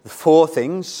4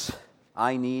 things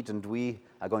I need and we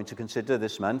are going to consider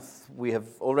this month. We have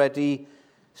already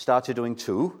started doing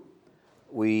 2.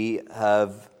 We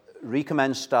have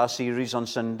recommenced our series on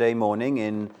Sunday morning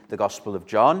in the Gospel of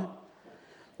John.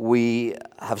 We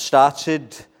have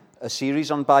started a series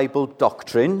on Bible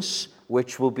doctrines,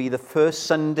 which will be the first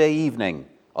Sunday evening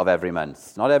of every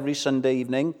month. Not every Sunday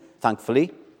evening,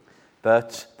 thankfully,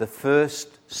 but the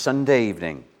first Sunday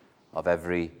evening of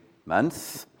every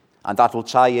month. And that will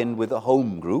tie in with a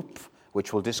home group,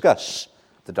 which will discuss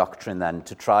the doctrine then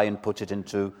to try and put it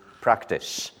into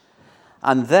practice.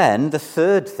 And then the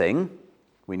third thing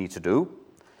we need to do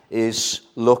is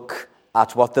look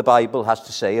at what the Bible has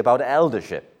to say about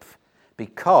eldership.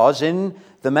 Because in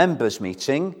the members'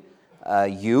 meeting,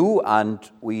 you, and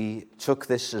we took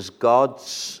this as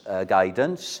God's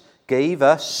guidance, gave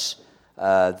us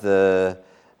the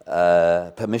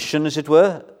permission, as it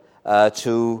were,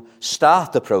 to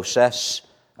start the process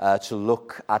to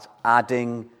look at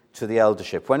adding to the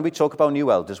eldership. When we talk about new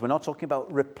elders, we're not talking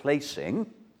about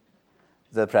replacing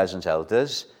the present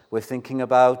elders. We're thinking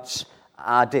about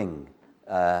adding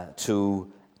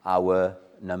to our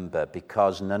number,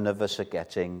 because none of us are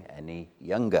getting any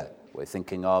younger. We're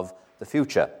thinking of the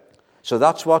future. So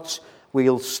that's what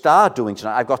we'll start doing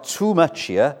tonight. I've got too much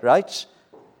here, right?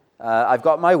 I've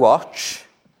got my watch,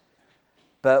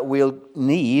 but we'll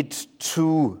need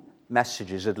 2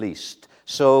 messages at least.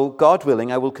 So, God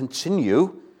willing, I will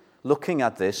continue looking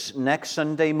at this next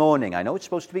Sunday morning. I know it's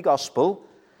supposed to be gospel.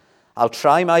 I'll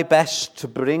try my best to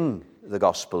bring the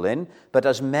gospel in, but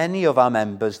as many of our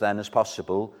members then as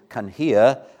possible can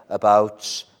hear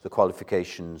about the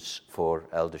qualifications for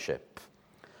eldership.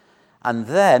 And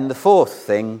then the 4th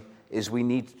thing is we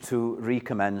need to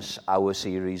recommence our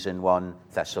series in 1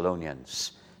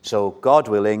 Thessalonians. So, God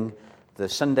willing, the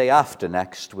Sunday after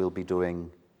next, we'll be doing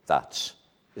that.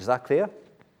 Is that clear?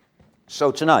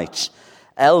 So tonight,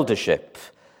 eldership.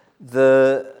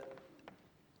 The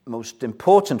most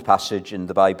important passage in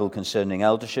the Bible concerning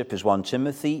eldership is 1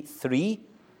 Timothy 3.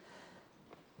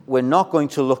 We're not going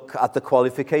to look at the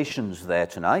qualifications there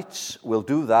tonight. We'll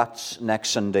do that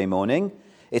next Sunday morning.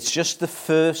 It's just the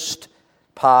first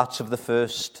part of the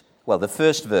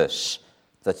first verse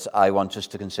that I want us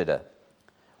to consider.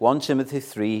 1 Timothy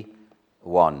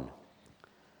 3:1.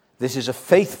 This is a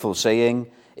faithful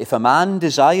saying: if a man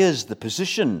desires the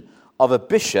position of a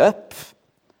bishop,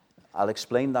 I'll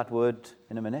explain that word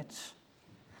in a minute.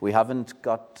 We haven't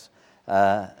got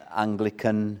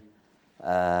Anglican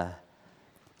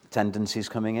tendencies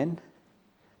coming in.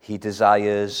 He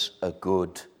desires a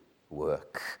good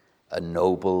work, a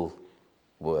noble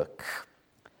work.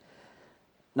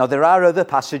 Now, there are other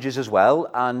passages as well,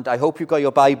 and I hope you've got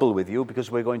your Bible with you, because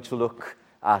we're going to look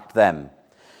at them.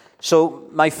 So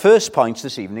my first point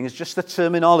this evening is just the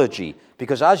terminology,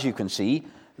 because as you can see,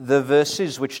 the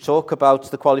verses which talk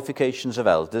about the qualifications of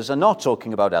elders are not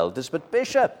talking about elders, but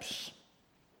bishops.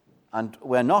 And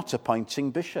we're not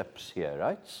appointing bishops here,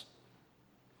 right?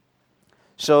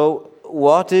 So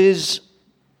what is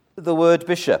the word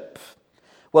bishop?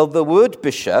 Well, the word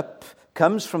bishop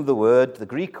comes from the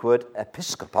Greek word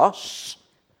episkopos,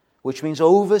 which means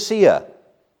overseer.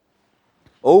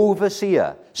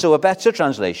 Overseer. So a better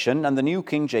translation, and the New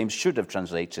King James should have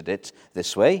translated it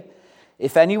this way: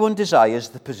 if anyone desires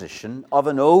the position of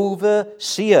an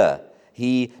overseer,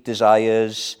 he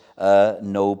desires a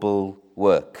noble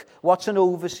work. What's an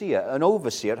overseer? An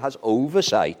overseer has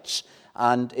oversight,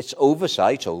 and it's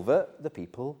oversight over the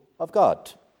people of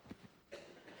God.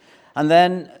 And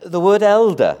then the word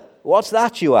elder. What's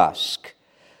that, you ask?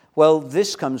 Well,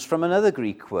 this comes from another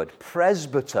Greek word,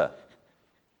 presbyter.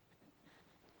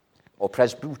 Or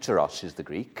presbyteros is the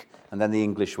Greek, and then the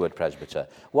English word presbyter.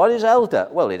 What is elder?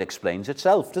 Well, it explains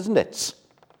itself, doesn't it?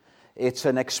 It's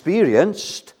an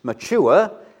experienced,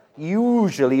 mature,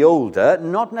 usually older,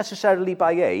 not necessarily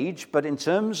by age, but in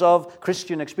terms of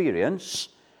Christian experience,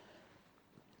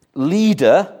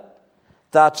 leader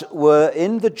that were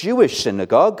in the Jewish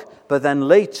synagogue, but then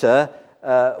later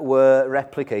were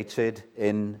replicated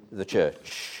in the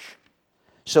church.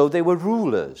 So they were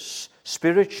rulers,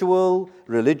 spiritual,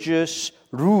 religious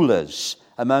rulers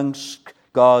amongst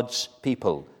God's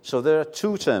people. So there are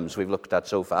 2 terms we've looked at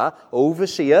so far: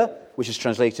 overseer, which is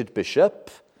translated bishop,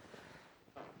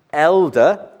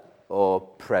 elder or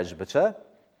presbyter,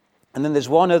 and then there's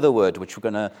one other word which we're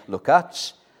going to look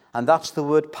at, and that's the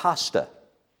word pastor.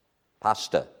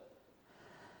 Pastor.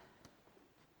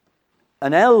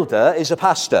 An elder is a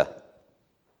pastor.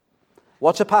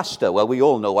 What's a pastor? Well, we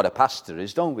all know what a pastor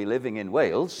is, don't we, living in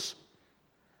Wales?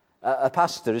 A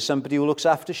pastor is somebody who looks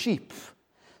after sheep.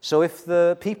 So if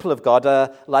the people of God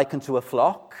are likened to a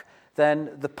flock,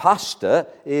 then the pastor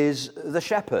is the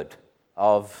shepherd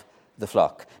of the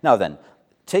flock. Now then,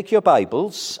 take your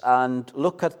Bibles and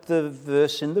look at the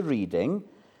verse in the reading,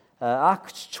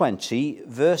 Acts 20,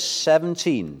 verse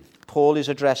 17. Paul is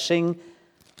addressing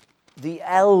the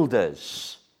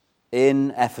elders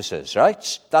in Ephesus,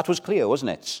 right? That was clear,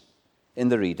 wasn't it, in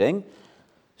the reading?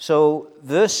 So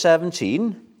verse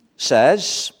 17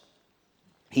 says,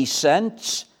 he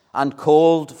sent and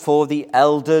called for the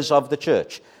elders of the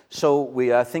church. So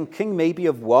we are thinking maybe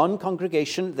of one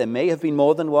congregation. There may have been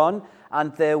more than one,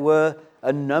 and there were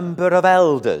a number of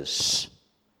elders.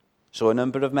 So a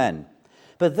number of men.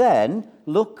 But then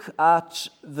look at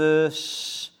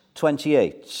verse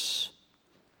 28.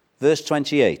 Verse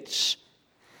 28.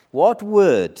 What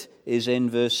word is in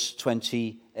verse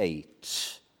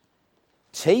 28?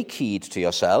 Take heed to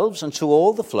yourselves and to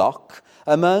all the flock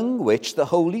among which the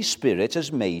Holy Spirit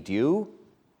has made you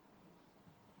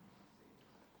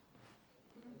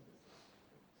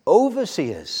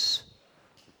overseers.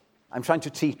 I'm trying to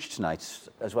teach tonight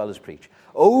as well as preach.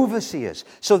 Overseers.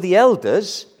 So the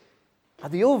elders are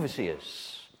the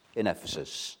overseers in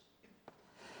Ephesus.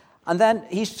 And then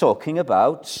he's talking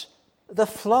about the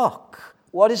flock.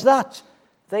 What is that?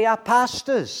 They are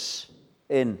pastors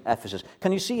in Ephesus.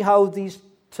 Can you see how these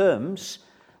terms,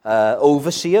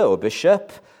 overseer or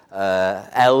bishop,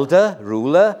 elder,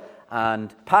 ruler,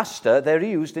 and pastor, they're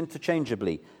used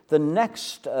interchangeably? The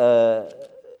next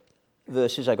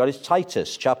verses I got is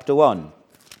Titus chapter 1.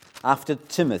 After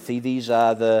Timothy, these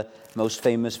are the most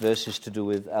famous verses to do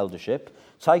with eldership.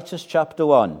 Titus chapter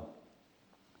 1.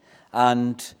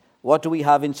 And what do we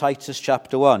have in Titus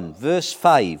chapter 1? Verse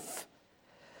 5.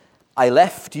 I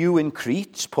left you in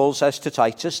Crete, Paul says to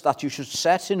Titus, that you should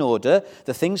set in order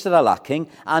the things that are lacking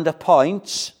and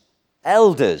appoint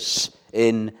elders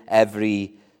in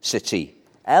every city.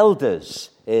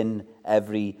 Elders in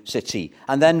every city.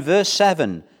 And then verse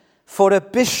 7. For a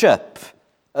bishop,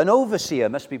 an overseer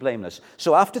must be blameless.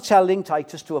 So after telling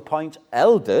Titus to appoint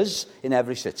elders in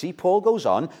every city, Paul goes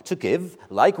on to give,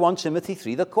 like 1 Timothy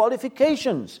 3, the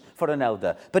qualifications for an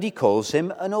elder. But he calls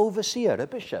him an overseer, a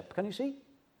bishop. Can you see?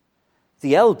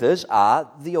 The elders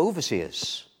are the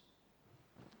overseers.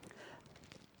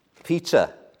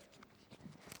 Peter,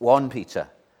 1 Peter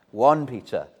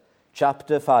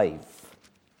chapter 5.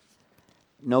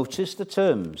 Notice the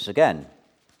terms again.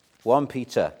 1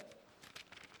 Peter.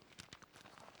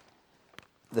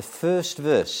 The first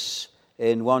verse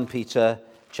in 1 Peter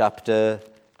chapter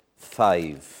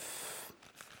 5.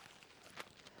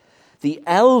 The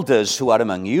elders who are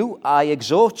among you, I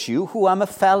exhort you, who am a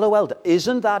fellow elder.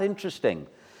 Isn't that interesting?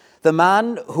 The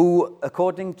man who,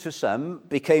 according to some,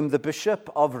 became the Bishop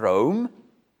of Rome,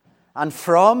 and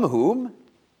from whom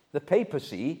the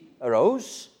papacy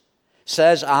arose,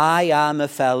 says, I am a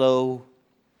fellow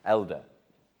elder.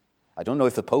 I don't know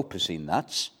if the Pope has seen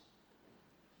that.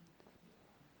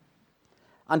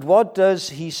 And what does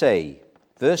he say?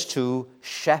 Verse 2,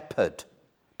 shepherd,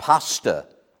 pastor,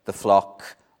 the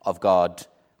flock of God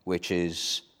which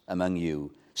is among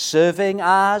you, serving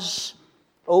as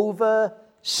overseers.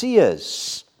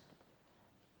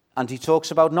 And he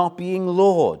talks about not being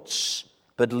lords,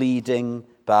 but leading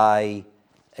by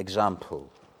example.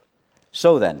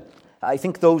 So then, I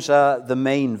think those are the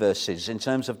main verses in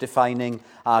terms of defining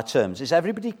our terms. Is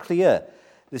everybody clear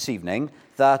this evening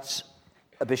that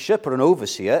a bishop or an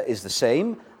overseer is the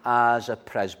same as a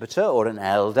presbyter or an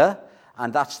elder,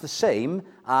 and that's the same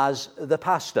as the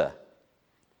pastor?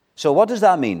 So what does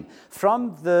that mean?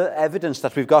 From the evidence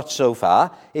that we've got so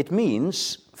far, it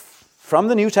means from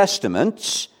the New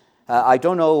Testament, I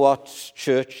don't know what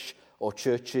church or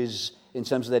churches in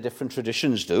terms of their different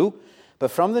traditions do, but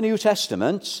from the New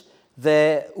Testament,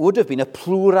 there would have been a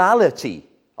plurality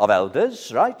of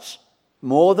elders, right?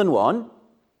 More than one.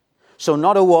 So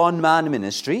not a one-man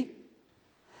ministry.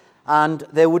 And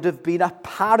there would have been a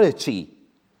parity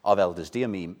of elders. Dear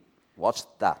me, what's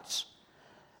that?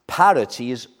 Parity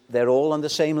is they're all on the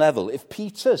same level. If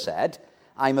Peter said,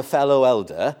 I'm a fellow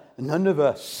elder, none of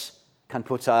us can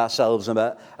put ourselves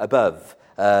above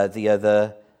the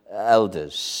other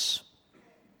elders.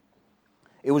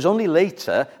 It was only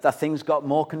later that things got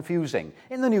more confusing.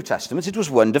 In the New Testament, it was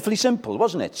wonderfully simple,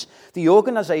 wasn't it? The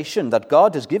organization that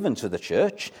God has given to the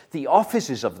church, the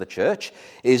offices of the church,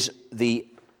 is the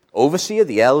overseer,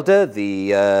 the elder,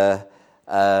 the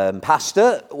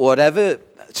pastor, whatever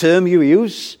term you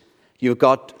use. You've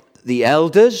got the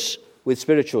elders with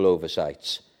spiritual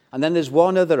oversight. And then there's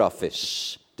one other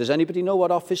office. Does anybody know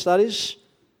what office that is?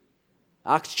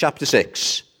 Acts chapter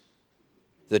 6.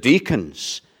 The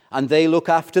deacons. And they look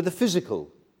after the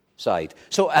physical side.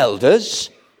 So elders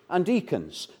and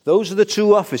deacons. Those are the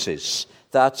two offices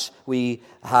that we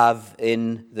have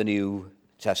in the New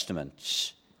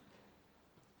Testament.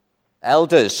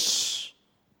 Elders,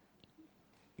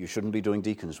 you shouldn't be doing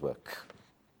deacons' work.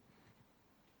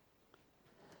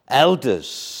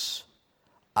 Elders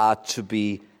are to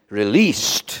be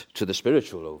released to the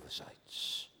spiritual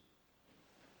oversights.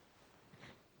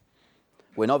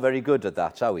 We're not very good at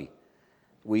that, are we?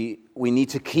 We need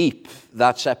to keep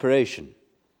that separation.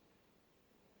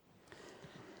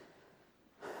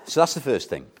 So that's the first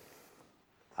thing.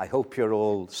 I hope you're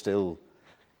all still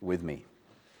with me.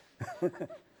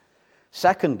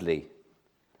 Secondly,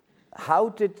 how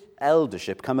did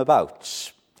eldership come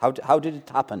about? How did it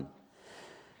happen?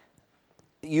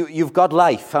 You've got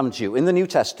life, haven't you? In the New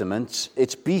Testament,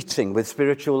 it's beating with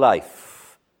spiritual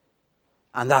life.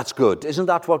 And that's good. Isn't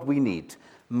that what we need?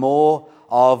 More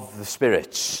of the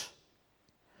Spirit.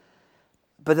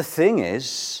 But the thing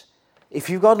is, if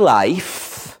you've got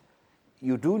life,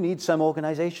 you do need some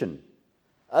organization.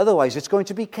 Otherwise, it's going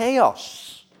to be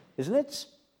chaos, isn't it?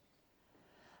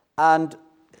 And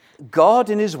God,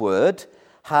 in His Word,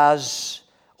 has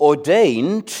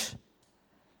ordained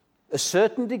a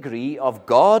certain degree of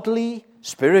godly,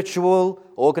 spiritual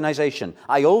organization.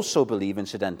 I also believe,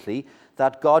 incidentally,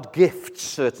 that God gifts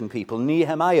certain people.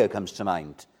 Nehemiah comes to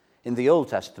mind in the Old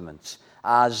Testament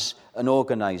as an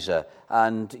organizer.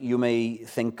 And you may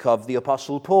think of the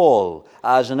Apostle Paul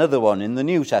as another one in the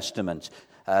New Testament.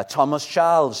 Thomas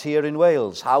Charles here in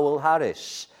Wales, Howell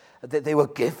Harris. They were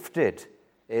gifted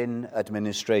in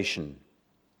administration.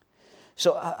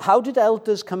 So how did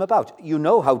elders come about? You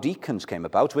know how deacons came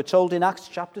about. We're told in Acts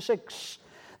chapter 6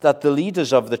 that the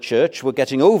leaders of the church were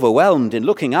getting overwhelmed in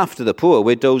looking after the poor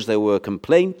widows. There were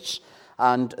complaints,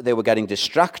 and they were getting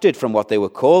distracted from what they were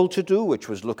called to do, which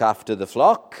was look after the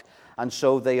flock. And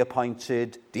so they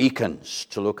appointed deacons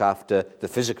to look after the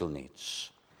physical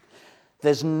needs.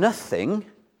 There's nothing,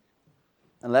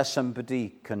 unless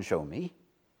somebody can show me,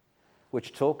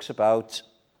 which talks about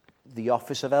the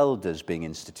office of elders being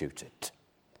instituted.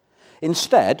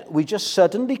 Instead, we just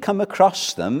suddenly come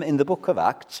across them in the book of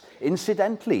Acts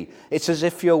incidentally. It's as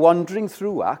if you're wandering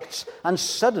through Acts and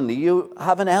suddenly you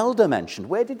have an elder mentioned.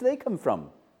 Where did they come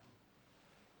from?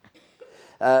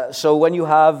 So when you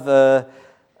have the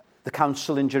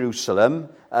council in Jerusalem,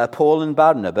 Paul and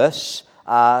Barnabas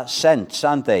are sent,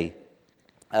 aren't they?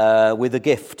 With a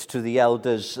gift to the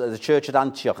elders, the church at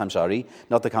Antioch,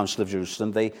 not the Council of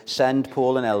Jerusalem. They send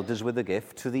Paul and elders with a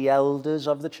gift to the elders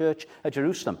of the church at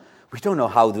Jerusalem. We don't know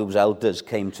how those elders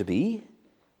came to be.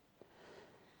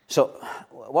 So,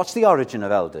 what's the origin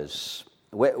of elders?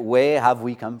 Where have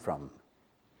we come from?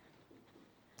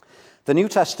 The New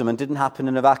Testament didn't happen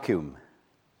in a vacuum.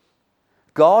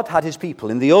 God had His people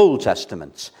in the Old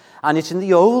Testament, and it's in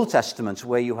the Old Testament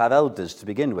where you have elders to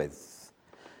begin with.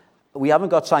 We haven't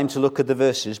got time to look at the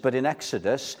verses, but in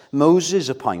Exodus, Moses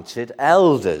appointed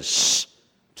elders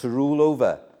to rule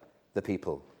over the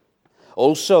people.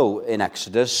 Also in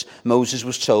Exodus, Moses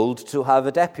was told to have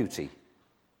a deputy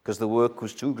because the work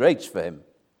was too great for him.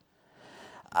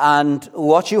 And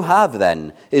what you have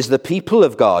then is the people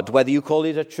of God, whether you call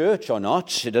it a church or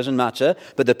not, it doesn't matter,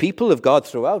 but the people of God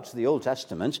throughout the Old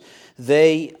Testament,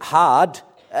 they had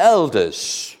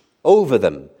elders over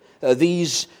them.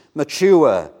 These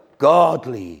mature,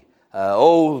 godly,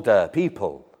 older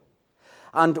people.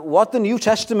 And what the New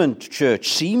Testament church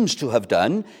seems to have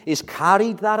done is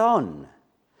carried that on.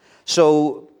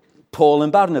 So Paul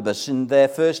and Barnabas, in their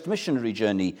first missionary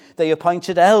journey, they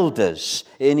appointed elders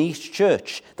in each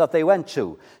church that they went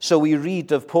to. So we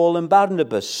read of Paul and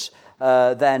Barnabas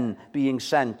then being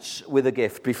sent with a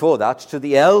gift before that to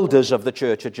the elders of the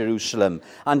church at Jerusalem.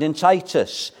 And in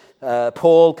Titus,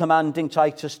 Paul commanding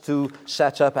Titus to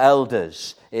set up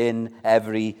elders in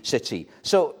every city.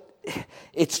 So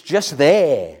it's just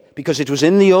there because it was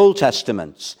in the Old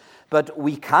Testament. But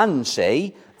we can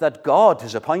say that God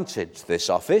has appointed this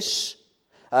office.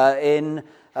 In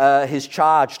his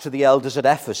charge to the elders at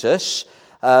Ephesus,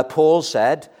 Paul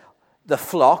said, the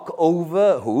flock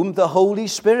over whom the Holy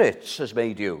Spirit has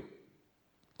made you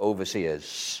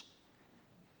overseers.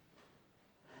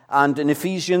 And in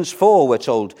Ephesians 4, we're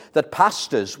told that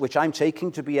pastors, which I'm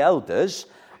taking to be elders,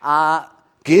 are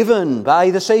given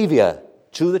by the Saviour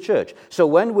to the church. So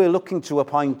when we're looking to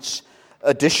appoint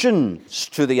additions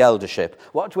to the eldership,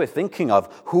 what we're thinking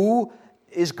of, who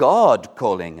is God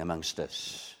calling amongst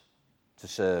us to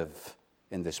serve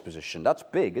in this position? That's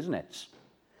big, isn't it?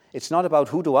 It's not about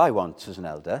who do I want as an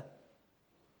elder.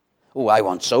 Oh, I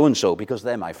want so-and-so because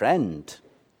they're my friend.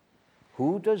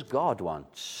 Who does God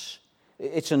want?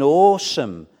 It's an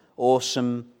awesome,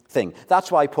 awesome thing.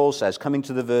 That's why Paul says, coming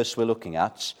to the verse we're looking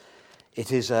at,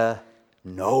 it is a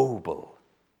noble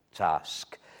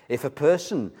task. If a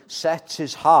person sets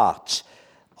his heart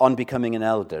on becoming an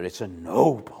elder, it's a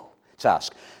noble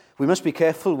task. We must be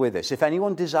careful with this. If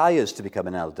anyone desires to become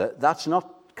an elder, that's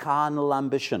not carnal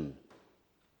ambition.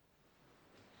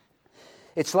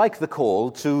 It's like the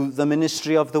call to the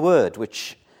ministry of the word,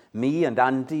 which me and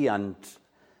Andy and,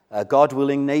 God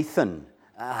willing, Nathan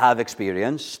have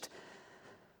experienced.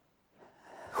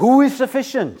 Who is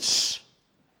sufficient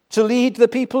to lead the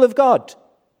people of God?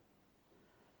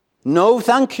 No,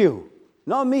 thank you.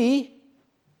 Not me.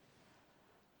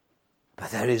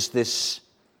 But there is this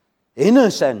inner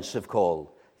sense of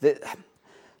call, the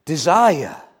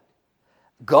desire,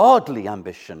 godly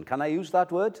ambition. Can I use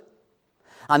that word?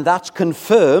 And that's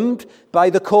confirmed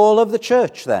by the call of the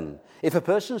church then. If a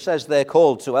person says they're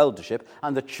called to eldership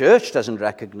and the church doesn't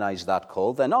recognize that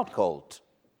call, they're not called.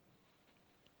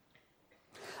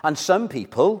 And some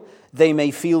people, they may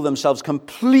feel themselves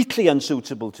completely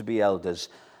unsuitable to be elders,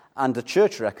 and the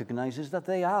church recognizes that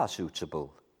they are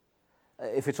suitable.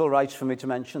 If it's all right for me to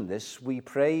mention this, we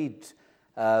prayed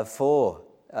for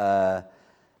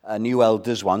new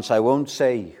elders once. I won't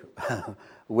say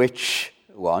which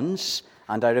ones.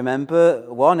 And I remember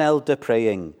one elder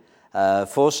praying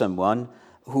for someone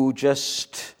who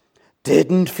just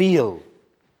didn't feel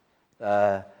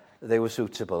they were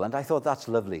suitable. And I thought, that's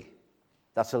lovely.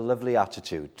 That's a lovely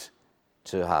attitude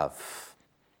to have.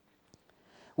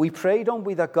 We pray, don't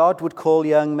we, that God would call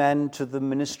young men to the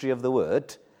ministry of the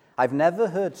word. I've never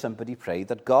heard somebody pray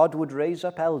that God would raise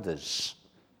up elders.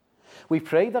 We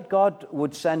pray that God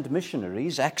would send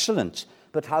missionaries, excellent.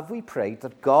 But have we prayed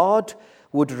that God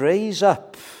would raise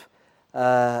up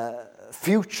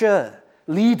future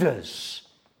leaders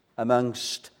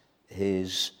amongst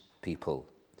his people?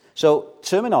 So,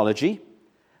 terminology,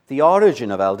 the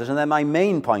origin of elders, and then my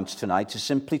main point tonight is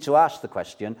simply to ask the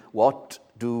question, what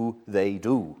do they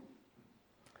do?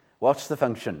 What's the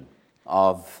function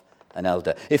of an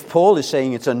elder? If Paul is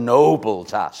saying it's a noble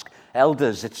task,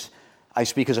 elders, I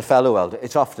speak as a fellow elder,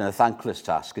 it's often a thankless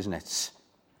task, isn't it?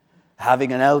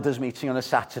 Having an elders meeting on a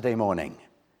Saturday morning,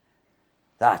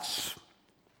 that's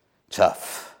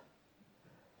tough.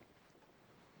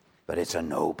 But it's a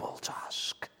noble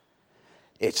task.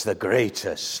 It's the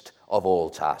greatest of all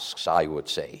tasks, I would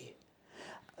say.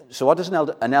 So what does an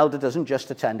elder? An elder doesn't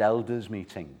just attend elders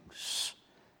meetings.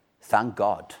 Thank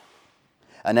God.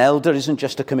 An elder isn't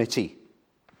just a committee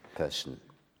person.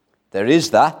 There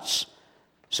is that.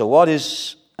 So what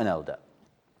is an elder?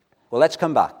 Well, let's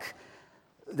come back.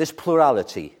 This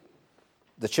plurality.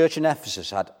 The church in Ephesus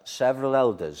had several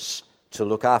elders to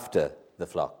look after the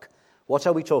flock. What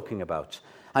are we talking about?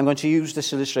 I'm going to use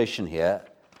this illustration here.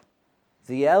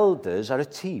 The elders are a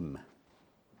team.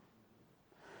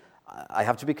 I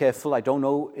have to be careful. I don't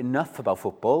know enough about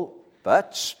football,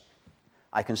 but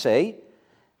I can say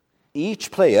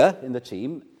each player in the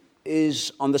team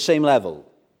is on the same level.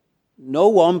 No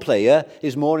one player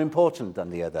is more important than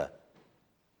the other.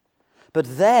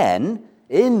 But then,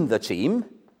 in the team,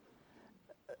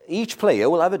 each player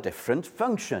will have a different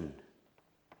function.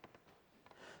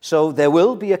 So there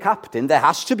will be a captain. There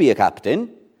has to be a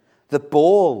captain. The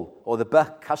ball or the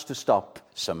buck has to stop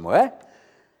somewhere.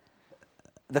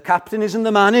 The captain isn't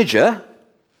the manager,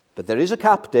 but there is a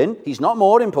captain. He's not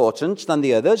more important than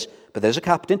the others, but there's a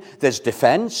captain. There's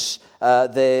defense.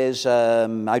 There's,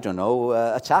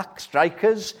 attack,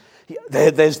 strikers.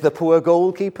 There's the poor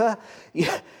goalkeeper.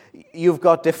 You've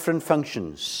got different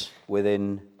functions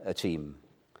within a team.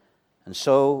 And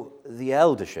so the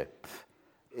eldership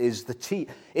is the team.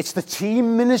 It's the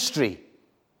team ministry.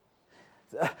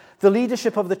 The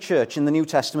leadership of the church in the New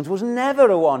Testament was never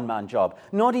a one-man job.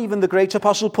 Not even the great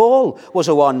Apostle Paul was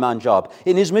a one-man job.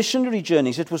 In his missionary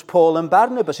journeys, it was Paul and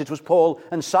Barnabas. It was Paul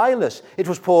and Silas. It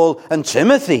was Paul and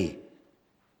Timothy.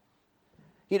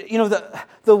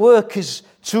 The work is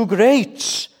too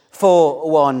great for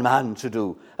one man to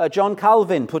do. John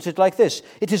Calvin put it like this: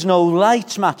 it is no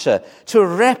light matter to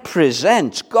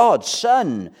represent God's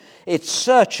Son. It's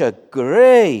such a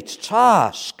great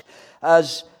task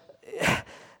as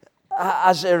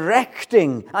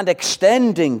erecting and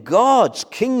extending God's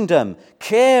kingdom,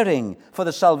 caring for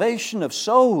the salvation of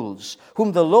souls,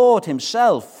 whom the Lord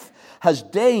himself has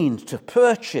deigned to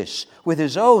purchase with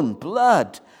his own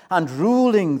blood, and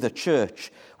ruling the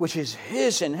church, which is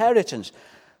his inheritance.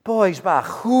 Boys back,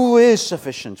 who is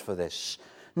sufficient for this?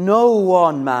 No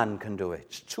one man can do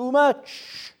it. Too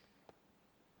much.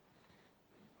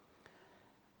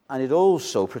 And it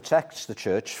also protects the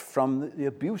church from the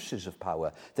abuses of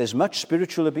power. There's much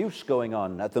spiritual abuse going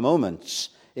on at the moment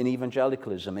in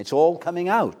evangelicalism. It's all coming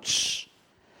out.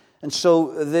 And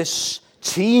so this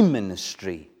team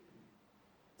ministry,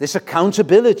 this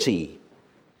accountability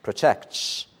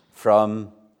protects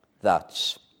from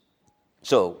that.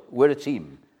 So we're a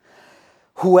team.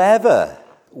 Whoever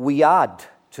we add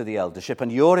to the eldership,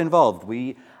 and you're involved,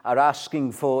 we are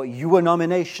asking for your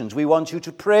nominations. We want you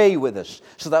to pray with us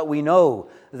so that we know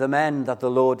the men that the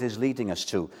Lord is leading us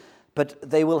to. But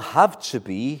they will have to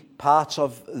be part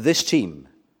of this team.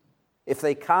 If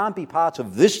they can't be part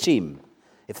of this team,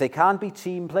 if they can't be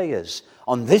team players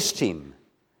on this team,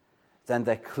 then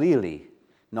they're clearly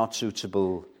not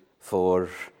suitable for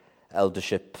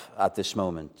eldership at this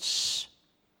moment.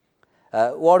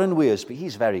 Warren Wiersbe,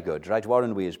 he's very good, right?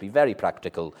 Warren Wiersbe, very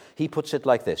practical. He puts it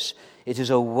like this: it is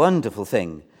a wonderful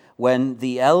thing when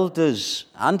the elders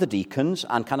and the deacons,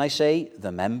 and can I say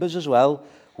the members as well,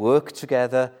 work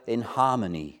together in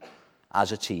harmony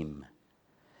as a team.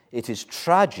 It is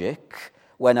tragic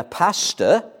when a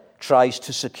pastor tries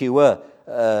to secure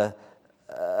a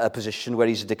position where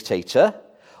he's a dictator,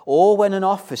 or when an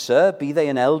officer, be they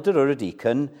an elder or a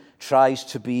deacon, tries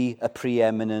to be a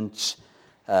preeminent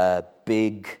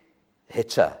big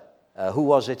hitter. Who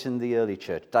was it in the early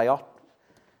church?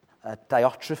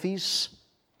 Diotrephes,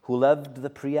 who loved the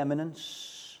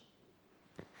preeminence.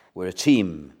 We're a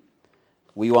team.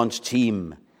 We want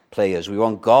team players. We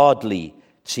want godly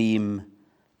team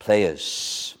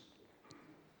players.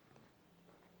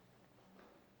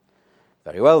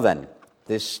 Very well then,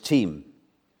 this team.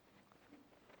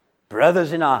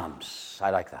 Brothers in arms. I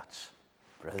like that.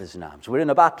 Brothers in arms. We're in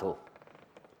a battle.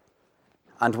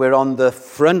 And we're on the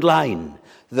front line.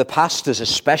 The pastors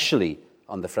especially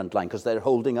on the front line because they're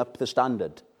holding up the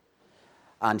standard.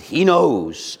 And he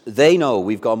knows, they know,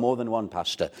 we've got more than one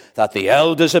pastor, that the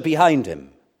elders are behind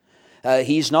him.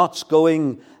 He's not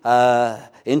going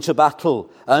into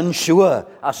battle unsure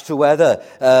as to whether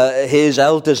his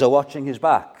elders are watching his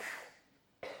back.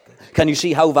 Can you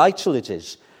see how vital it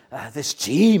is? This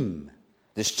team.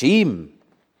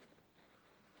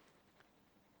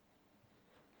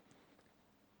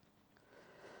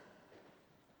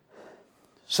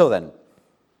 So then,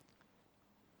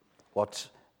 what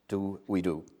do we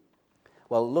do?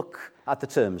 Well, look at the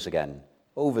terms again.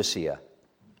 Overseer.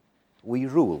 We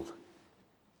rule.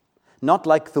 Not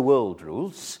like the world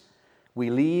rules. We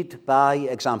lead by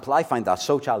example. I find that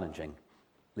so challenging,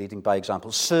 leading by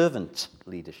example. Servant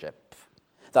leadership.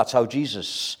 That's how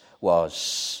Jesus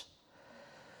was.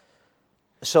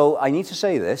 So I need to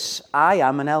say this. I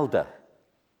am an elder.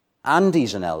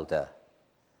 Andy's an elder.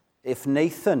 If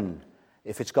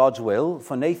it's God's will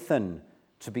for Nathan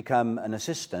to become an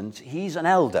assistant, he's an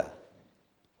elder.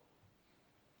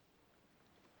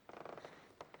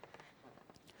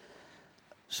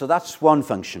 So that's one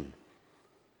function.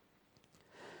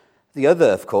 The other,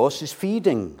 of course, is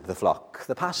feeding the flock,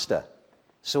 the pastor.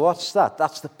 So what's that?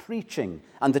 That's the preaching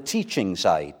and the teaching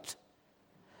side.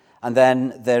 And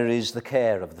then there is the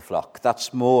care of the flock.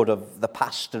 That's more of the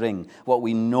pastoring, what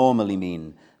we normally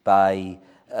mean by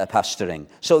pastoring.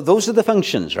 So those are the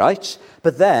functions, right?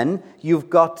 But then you've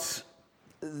got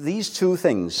these two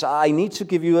things. I need to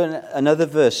give you another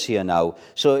verse here now.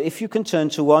 So if you can turn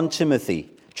to 1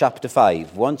 Timothy chapter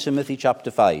 5. 1 Timothy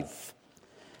chapter 5.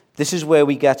 This is where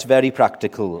we get very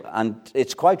practical, and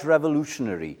it's quite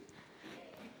revolutionary.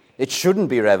 It shouldn't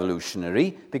be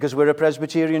revolutionary because we're a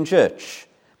Presbyterian church,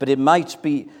 but it might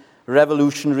be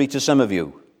revolutionary to some of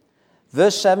you.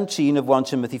 Verse 17 of 1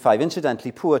 Timothy 5.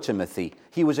 Incidentally, poor Timothy.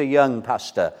 He was a young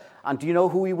pastor. And do you know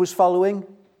who he was following?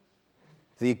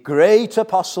 The great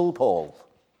apostle Paul.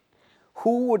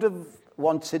 Who would have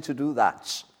wanted to do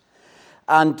that?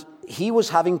 And he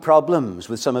was having problems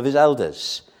with some of his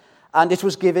elders. And it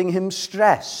was giving him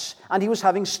stress. And he was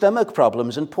having stomach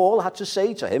problems. And Paul had to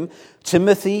say to him,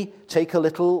 Timothy, take a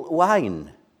little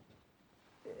wine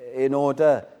in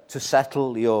order to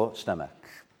settle your stomach.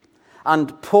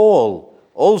 And Paul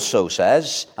also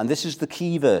says, and this is the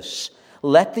key verse,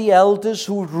 let the elders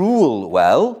who rule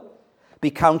well be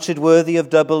counted worthy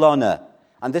of double honor.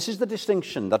 And this is the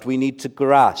distinction that we need to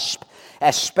grasp,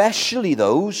 especially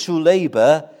those who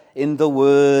labor in the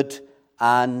word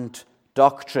and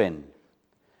doctrine.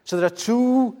 So there are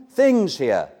two things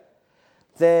here.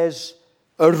 There's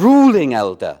a ruling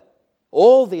elder.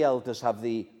 All the elders have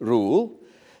the rule,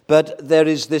 but there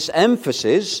is this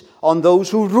emphasis on those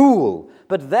who rule.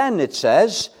 But then it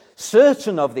says,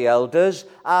 certain of the elders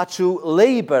are to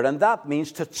labor, and that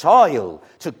means to toil,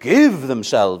 to give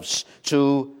themselves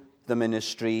to the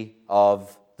ministry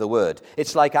of the word.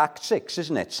 It's like Acts 6,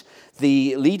 isn't it?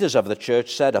 The leaders of the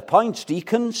church said, appoint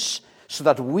deacons so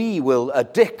that we will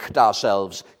addict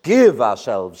ourselves, give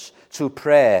ourselves to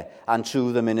prayer and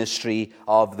to the ministry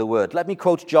of the word. Let me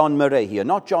quote John Murray here,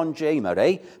 not John J.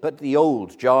 Murray, but the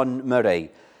old John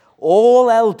Murray. All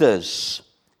elders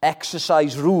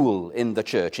exercise rule in the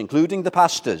church, including the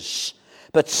pastors,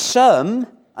 but some,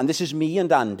 and this is me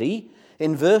and Andy,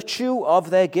 in virtue of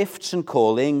their gifts and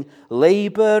calling,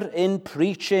 labor in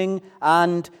preaching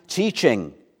and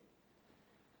teaching.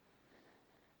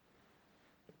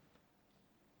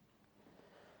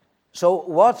 So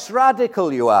what's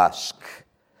radical, you ask?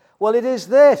 Well, it is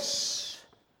this.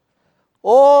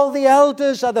 All the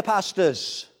elders are the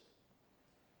pastors.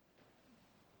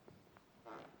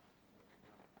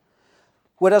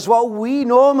 Whereas what we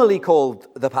normally call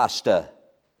the pastor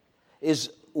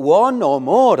is one or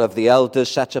more of the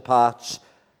elders set apart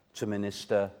to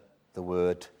minister the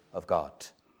word of God.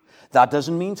 That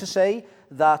doesn't mean to say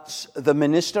that the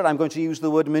minister, I'm going to use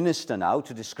the word minister now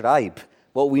to describe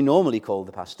what we normally call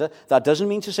the pastor. That doesn't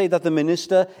mean to say that the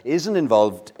minister isn't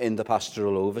involved in the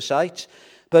pastoral oversight,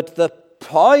 but the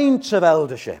point of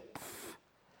eldership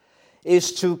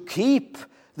is to keep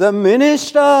the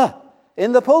minister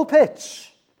in the pulpit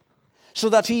so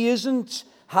that he isn't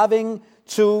having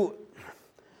to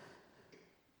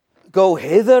go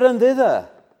hither and thither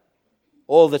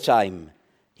all the time.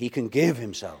 He can give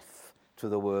himself to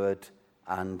the word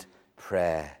and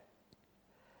prayer.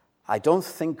 I don't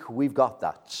think we've got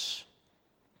that.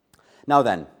 Now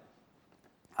then,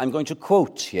 I'm going to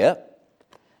quote here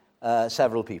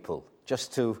several people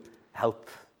just to help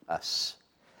us.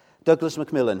 Douglas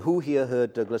Macmillan. Who here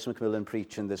heard Douglas Macmillan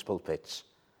preach in this pulpit?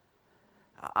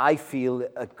 I feel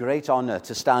a great honour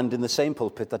to stand in the same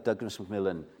pulpit that Douglas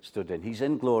Macmillan stood in. He's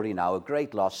in glory now, a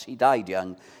great loss. He died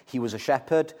young. He was a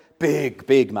shepherd,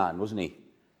 big man, wasn't he?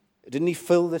 Didn't he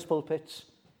fill this pulpit?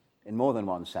 In more than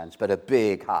one sense, but a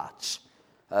big heart.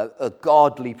 A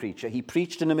godly preacher. He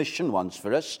preached in a mission once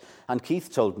for us, and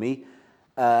Keith told me,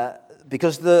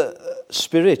 because the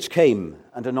Spirit came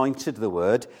and anointed the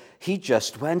word, he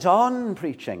just went on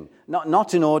preaching.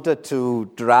 Not in order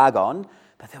to drag on,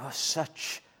 but there was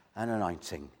such an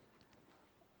anointing.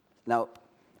 Now,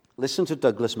 listen to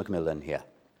Douglas Macmillan here.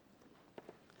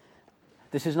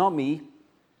 This is not me.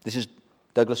 This is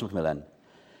Douglas Macmillan.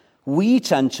 We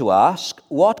tend to ask,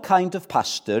 what kind of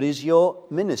pastor is your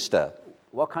minister?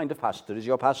 What kind of pastor is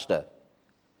your pastor?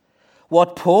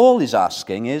 What Paul is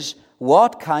asking is,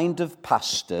 what kind of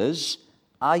pastors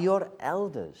are your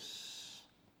elders?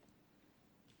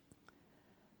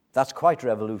 That's quite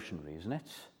revolutionary, isn't it?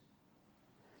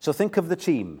 So think of the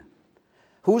team.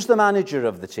 Who's the manager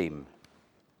of the team?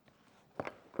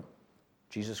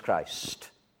 Jesus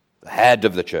Christ, the head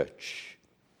of the church.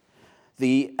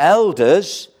 The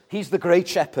elders, he's the great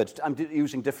shepherd. I'm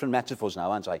using different metaphors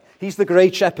now, aren't I? He's the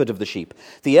great shepherd of the sheep.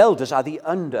 The elders are the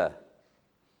under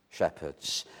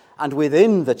shepherds. And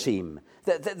within the team,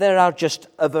 there are just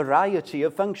a variety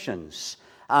of functions.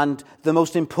 And the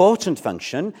most important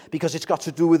function, because it's got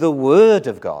to do with the Word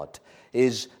of God,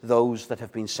 is those that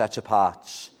have been set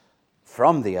apart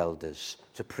from the elders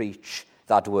to preach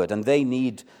that word. And they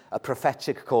need a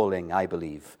prophetic calling, I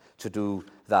believe, to do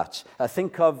that.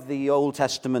 Think of the Old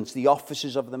Testament, the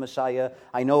offices of the Messiah.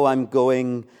 I know I'm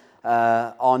going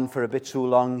on for a bit too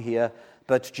long here,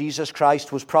 but Jesus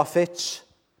Christ was prophet,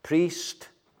 priest,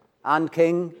 and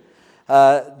king.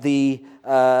 The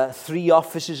three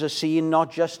offices are seen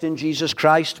not just in Jesus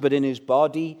Christ, but in his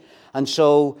body. And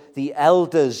so the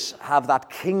elders have that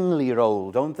kingly role,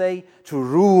 don't they? To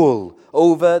rule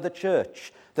over the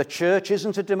church. The church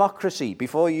isn't a democracy.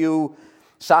 Before you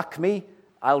sack me,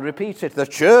 I'll repeat it. The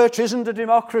church isn't a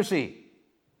democracy.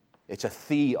 It's a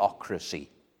theocracy.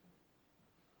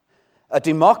 A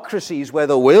democracy is where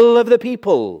the will of the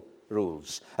people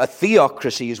rules. A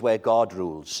theocracy is where God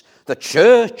rules. The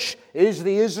church is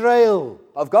the Israel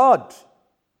of God.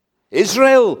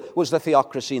 Israel was the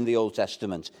theocracy in the Old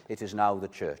Testament. It is now the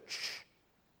church.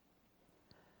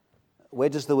 Where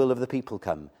does the will of the people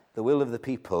come? The will of the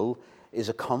people is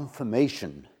a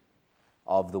confirmation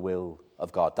of the will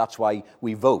of God. That's why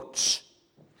we vote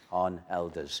on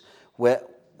elders. We're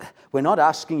not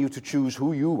asking you to choose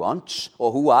who you want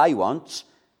or who I want.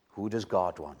 Who does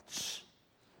God want?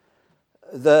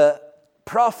 The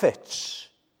prophets,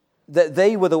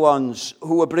 they were the ones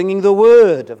who were bringing the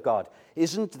word of God.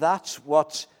 Isn't that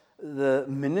what the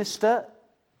minister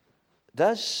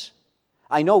does?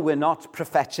 I know we're not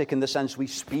prophetic in the sense we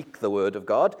speak the word of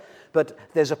God, but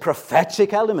there's a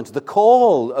prophetic element. The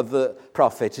call of the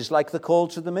prophet is like the call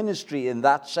to the ministry in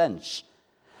that sense.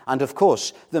 And of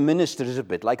course, the minister is a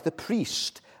bit like the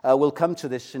priest We'll come to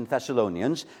this in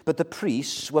Thessalonians, but the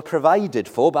priests were provided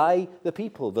for by the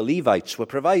people. The Levites were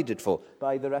provided for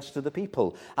by the rest of the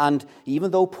people. And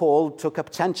even though Paul took up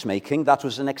tent making, that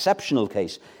was an exceptional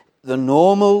case. The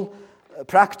normal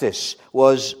practice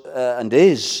was and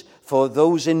is for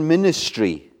those in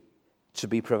ministry to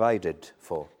be provided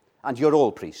for. And you're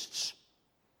all priests.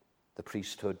 The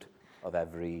priesthood of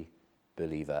every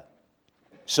believer.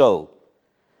 So,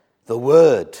 the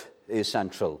word is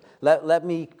central. Let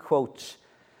me quote,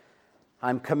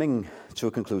 I'm coming to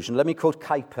a conclusion. Let me quote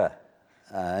Kuyper,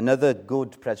 another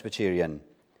good Presbyterian.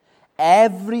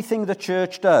 Everything the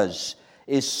church does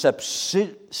is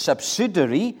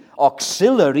subsidiary,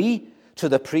 auxiliary to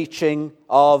the preaching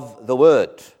of the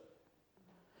word.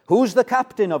 Who's the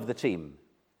captain of the team?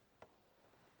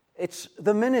 It's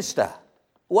the minister.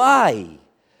 Why?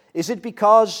 Is it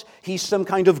because he's some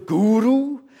kind of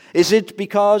guru? Is it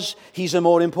because he's a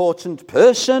more important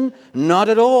person? Not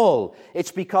at all.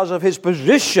 It's because of his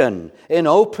position in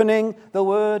opening the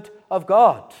Word of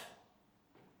God.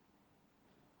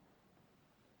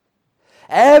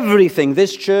 Everything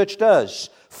this church does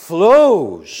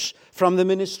flows from the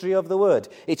ministry of the Word.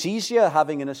 It's easier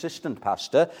having an assistant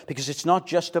pastor because it's not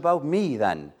just about me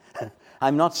then.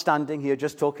 I'm not standing here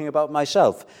just talking about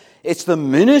myself. It's the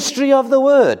ministry of the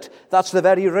word. That's the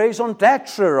very raison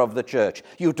d'etre of the church.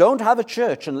 You don't have a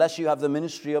church unless you have the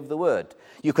ministry of the word.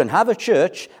 You can have a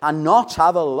church and not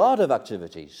have a lot of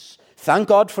activities. Thank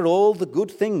God for all the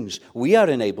good things we are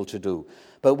enabled to do.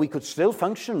 But we could still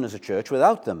function as a church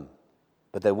without them.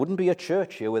 But there wouldn't be a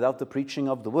church here without the preaching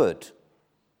of the word.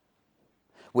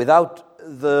 Without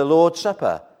the Lord's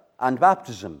Supper and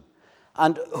baptism.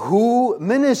 And who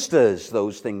ministers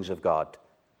those things of God?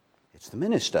 It's the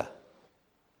minister.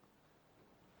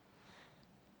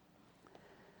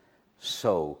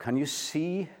 So, can you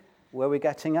see where we're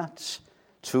getting at?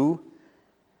 2,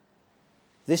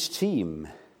 this team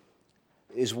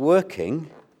is working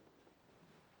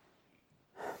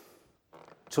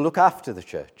to look after the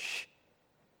church.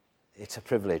 It's a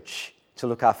privilege to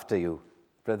look after you,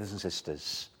 brothers and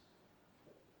sisters.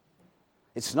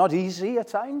 It's not easy at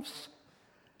times,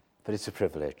 but it's a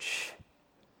privilege.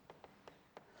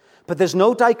 But there's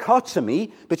no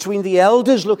dichotomy between the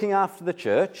elders looking after the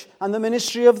church and the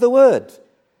ministry of the word.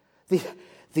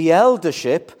 The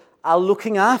eldership are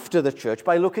looking after the church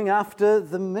by looking after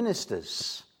the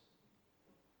ministers.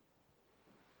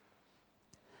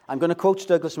 I'm going to quote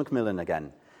Douglas Macmillan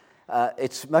again.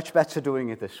 It's much better doing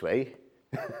it this way.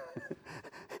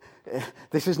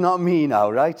 This is not me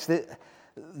now, right?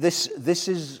 This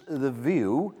is the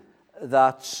view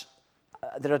that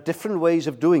there are different ways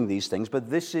of doing these things, but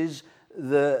this is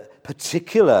the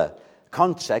particular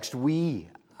context we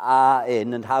are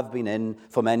in and have been in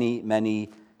for many,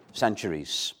 many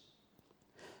centuries.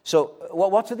 So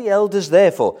what are the elders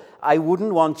there for? I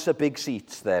wouldn't want a big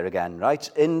seat there again, right?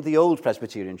 In the old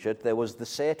Presbyterian church, there was the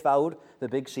Sete Fawr, the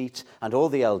big seat, and all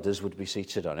the elders would be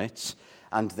seated on it,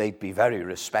 and they'd be very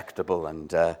respectable,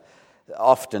 and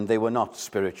often they were not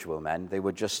spiritual men. They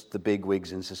were just the big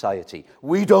wigs in society.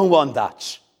 We don't want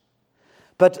that.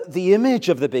 But the image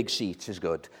of the big seat is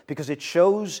good because it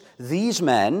shows these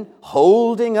men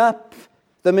holding up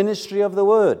the ministry of the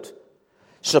word,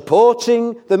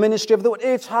 supporting the ministry of the word.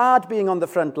 It's hard being on the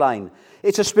front line.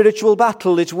 It's a spiritual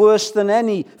battle. It's worse than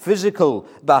any physical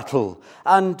battle.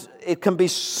 And it can be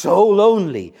so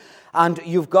lonely. And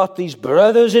you've got these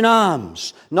brothers in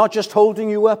arms, not just holding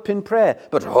you up in prayer,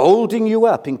 but holding you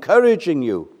up, encouraging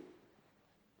you.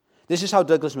 This is how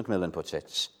Douglas Macmillan puts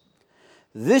it.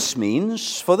 This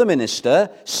means, for the minister,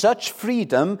 such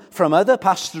freedom from other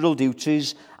pastoral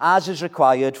duties as is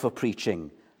required for preaching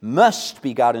must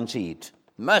be guaranteed.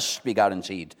 Must be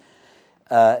guaranteed.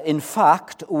 In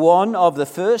fact, one of the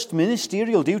first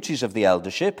ministerial duties of the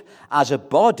eldership as a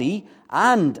body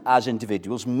and as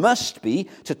individuals must be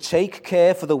to take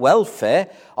care for the welfare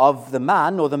of the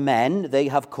man or the men they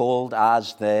have called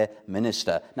as their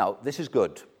minister. Now, this is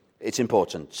good. It's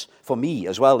important for me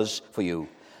as well as for you.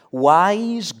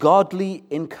 Wise, godly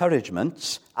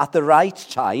encouragement at the right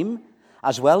time,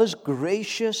 as well as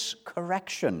gracious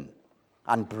correction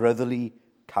and brotherly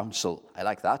counsel. I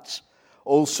like that.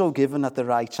 Also given at the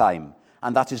right time,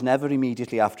 and that is never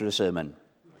immediately after a sermon.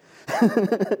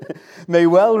 May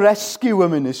well rescue a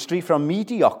ministry from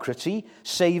mediocrity,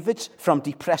 save it from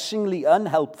depressingly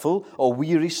unhelpful or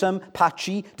wearisome,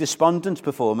 patchy, despondent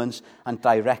performance, and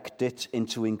direct it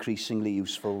into increasingly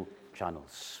useful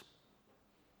channels.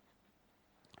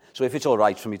 So if it's all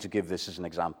right for me to give this as an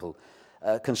example,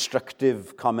 a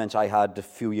constructive comment I had a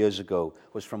few years ago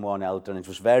was from one elder, and it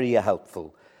was very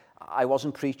helpful. I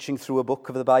wasn't preaching through a book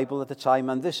of the Bible at the time,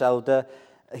 and this elder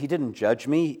He didn't judge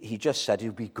me. He just said it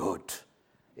would be good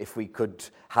if we could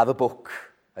have a book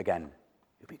again.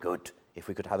 It would be good if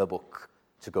we could have a book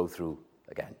to go through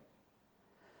again.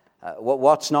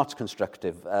 What's not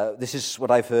constructive? This is what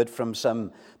I've heard from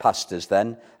some pastors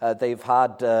then. They've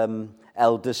had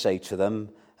elders say to them,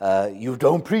 you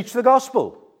don't preach the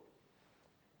gospel.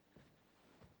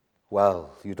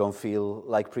 Well, you don't feel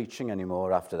like preaching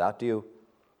anymore after that, do you?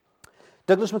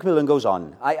 Douglas Macmillan goes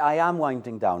on. I am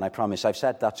winding down, I promise. I've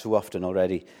said that too often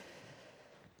already.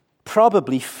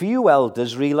 Probably few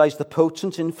elders realize the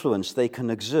potent influence they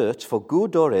can exert, for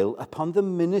good or ill, upon the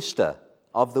minister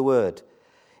of the word.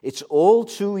 It's all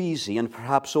too easy and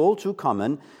perhaps all too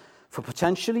common for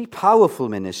potentially powerful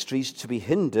ministries to be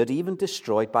hindered, even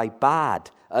destroyed by bad,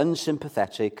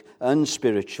 unsympathetic,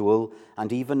 unspiritual,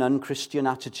 and even unchristian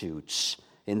attitudes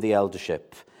in the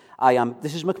eldership.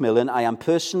 This is Macmillan, I am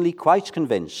personally quite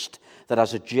convinced that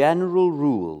as a general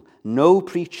rule, no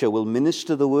preacher will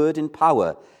minister the word in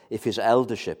power if his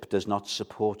eldership does not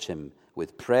support him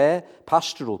with prayer,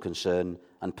 pastoral concern,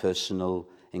 and personal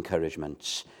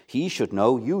encouragement. He should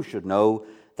know, you should know,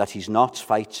 that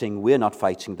we're not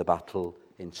fighting the battle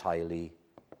entirely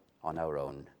on our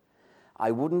own.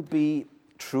 I wouldn't be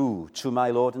true to my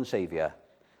Lord and Saviour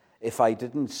if I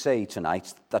didn't say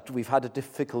tonight that we've had a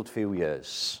difficult few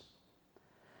years.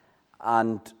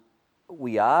 And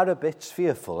we are a bit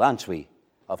fearful, aren't we,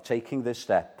 of taking this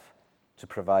step to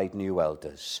provide new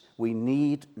elders. We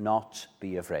need not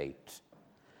be afraid.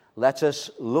 Let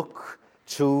us look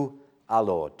to our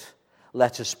Lord.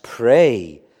 Let us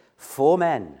pray for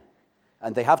men,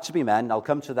 and they have to be men, I'll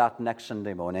come to that next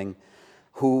Sunday morning,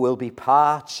 who will be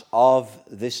part of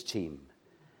this team.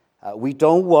 We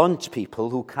don't want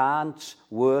people who can't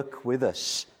work with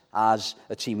us as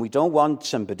a team. We don't want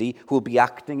somebody who will be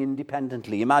acting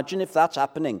independently. Imagine if that's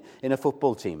happening in a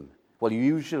football team. Well, you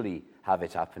usually have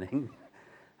it happening.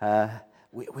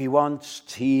 We want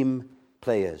team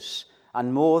players.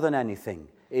 And more than anything,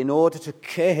 in order to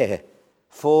care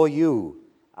for you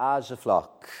as a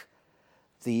flock,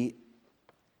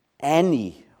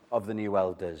 any of the new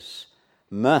elders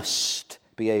must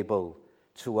be able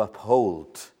to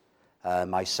uphold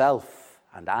myself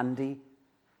and Andy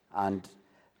and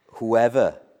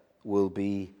whoever will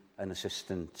be an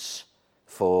assistance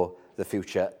for the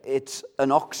future. It's an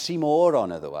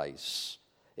oxymoron otherwise.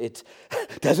 It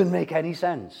doesn't make any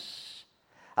sense.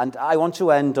 And I want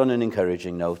to end on an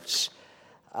encouraging note.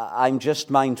 I'm just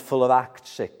mindful of Act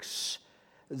 6.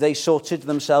 They sorted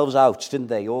themselves out, didn't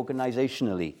they,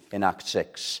 organisationally in Act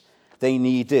 6. They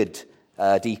needed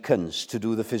deacons to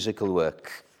do the physical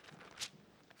work.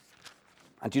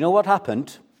 And do you know what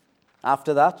happened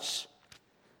after that?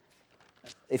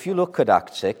 If you look at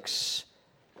Act 6,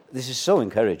 this is so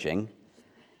encouraging.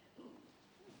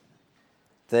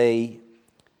 They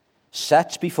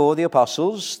set before the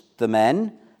apostles the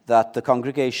men that the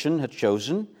congregation had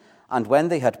chosen, and when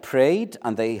they had prayed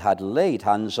and they had laid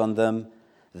hands on them,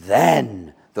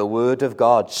 then the word of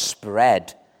God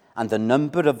spread, and the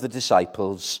number of the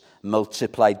disciples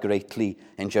multiplied greatly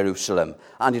in Jerusalem.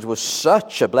 And it was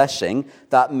such a blessing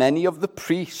that many of the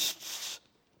priests,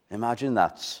 imagine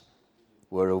that,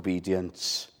 were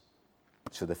obedient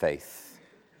to the faith.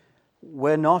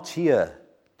 We're not here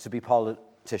to be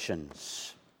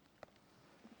politicians.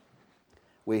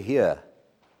 We're here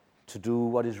to do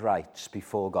what is right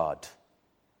before God.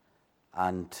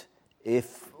 And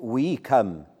if we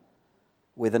come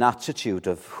with an attitude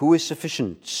of who is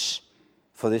sufficient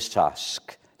for this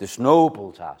task, this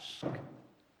noble task,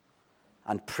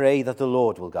 and pray that the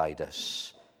Lord will guide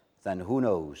us, then who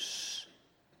knows,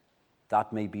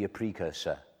 that may be a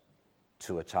precursor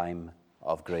to a time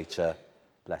of greater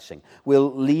blessing.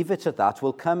 We'll leave it at that.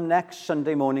 We'll come next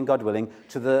Sunday morning, God willing,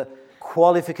 to the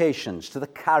qualifications, to the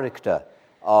character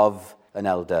of an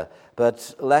elder.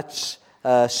 But let's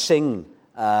sing,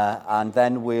 and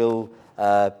then we'll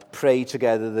pray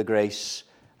together the grace.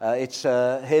 It's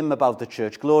a hymn about the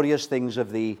church. Glorious things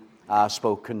of thee are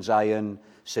spoken, Zion,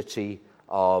 city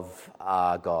of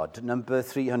our God. Number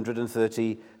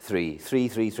 333,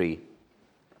 333.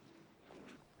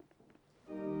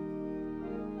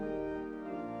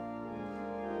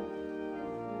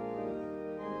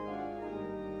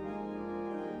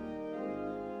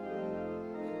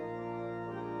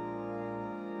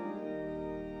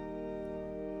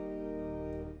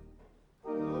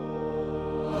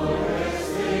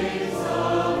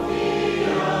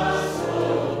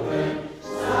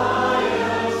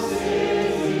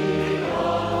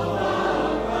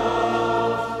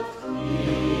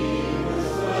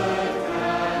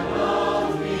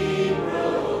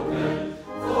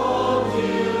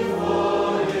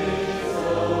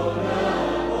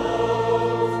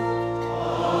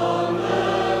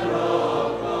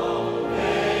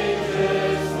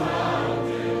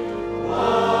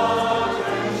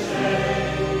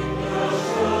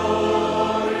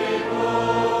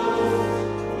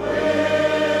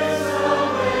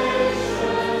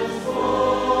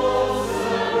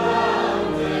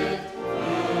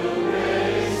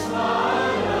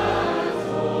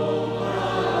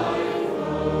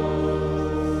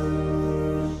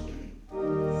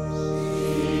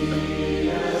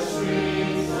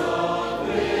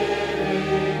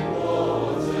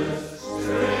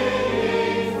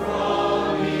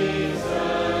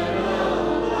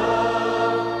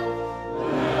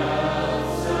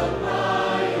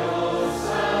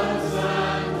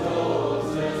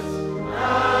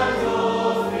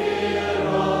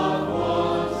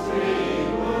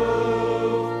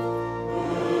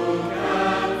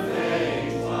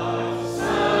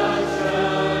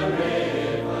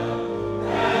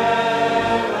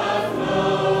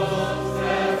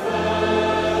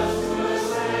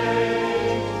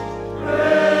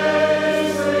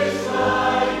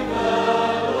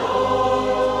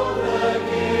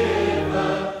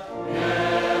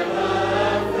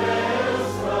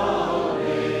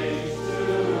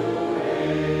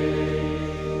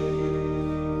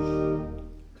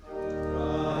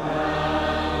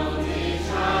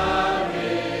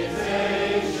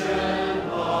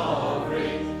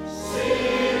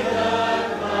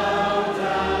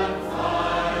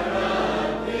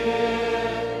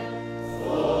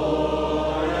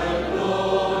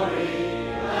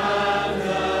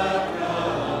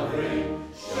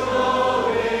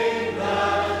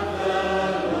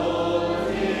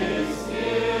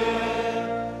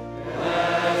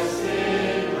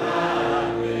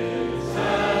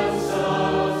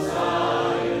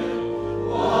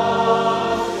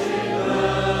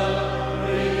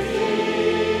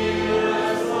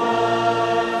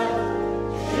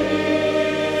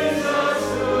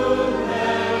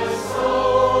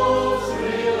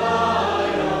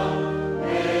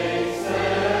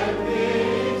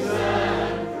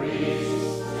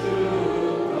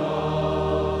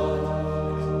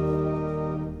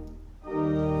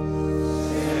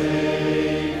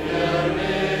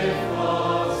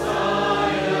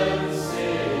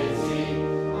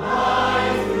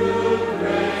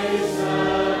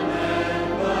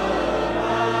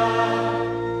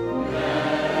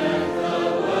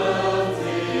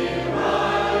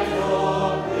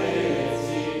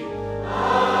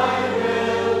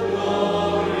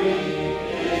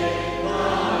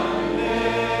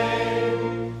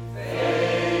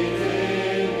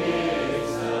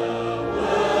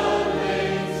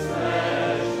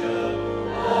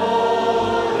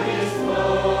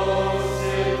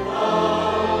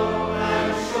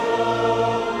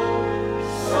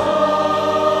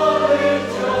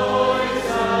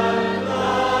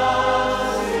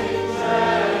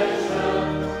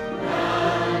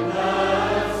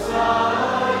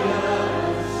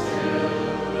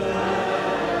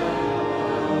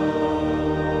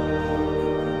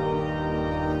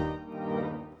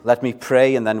 Let me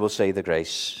pray and then we'll say the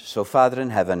grace. So, Father in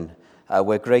heaven,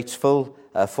 we're grateful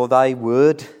for thy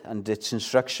word and its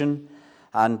instruction.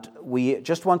 And we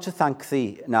just want to thank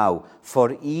thee now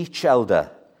for each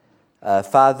elder.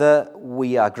 Father,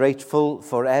 we are grateful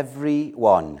for every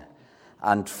one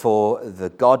and for the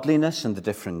godliness and the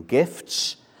different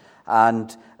gifts.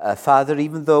 And Father,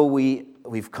 even though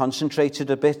we've concentrated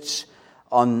a bit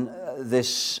on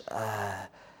this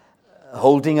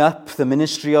holding up the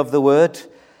ministry of the word,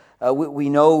 we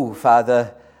know,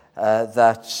 Father,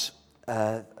 that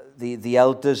the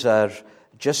elders are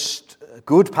just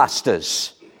good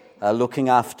pastors looking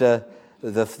after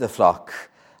the flock.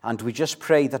 And we just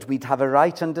pray that we'd have a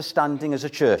right understanding as a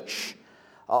church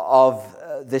of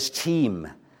this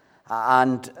team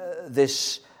and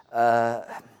this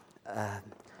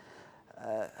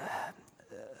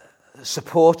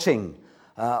supporting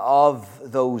of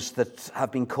those that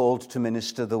have been called to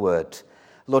minister the word.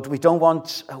 Lord, we don't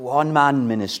want a one-man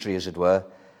ministry, as it were,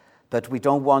 but we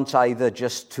don't want either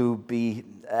just to be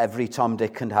every Tom,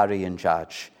 Dick, and Harry in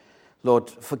charge. Lord,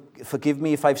 forgive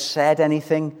me if I've said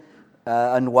anything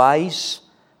unwise.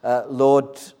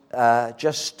 Lord,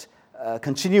 just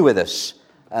continue with us,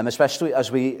 especially as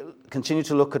we continue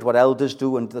to look at what elders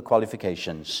do and the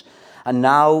qualifications. And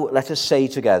now let us say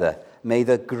together, may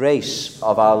the grace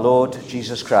of our Lord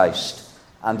Jesus Christ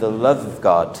and the love of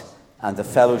God and the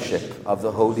fellowship of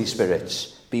the Holy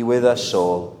Spirit be with us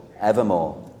all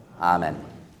evermore. Amen.